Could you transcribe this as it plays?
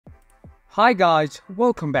Hi guys,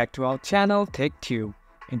 welcome back to our channel TechTube.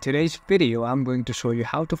 In today's video, I'm going to show you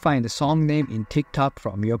how to find a song name in TikTok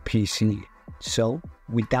from your PC. So,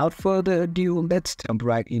 without further ado, let's jump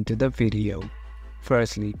right into the video.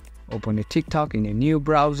 Firstly, open a TikTok in a new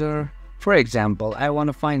browser. For example, I want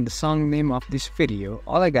to find the song name of this video.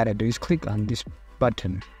 All I gotta do is click on this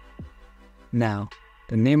button. Now,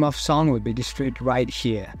 the name of song will be displayed right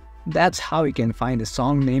here. That's how you can find a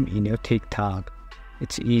song name in your TikTok.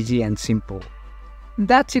 It's easy and simple.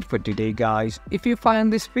 That's it for today guys. If you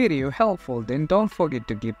find this video helpful, then don't forget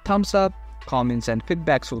to give thumbs up, comments and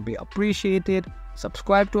feedbacks will be appreciated.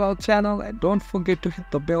 Subscribe to our channel and don't forget to hit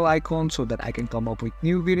the bell icon so that I can come up with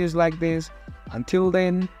new videos like this. Until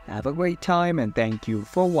then, have a great time and thank you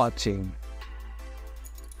for watching.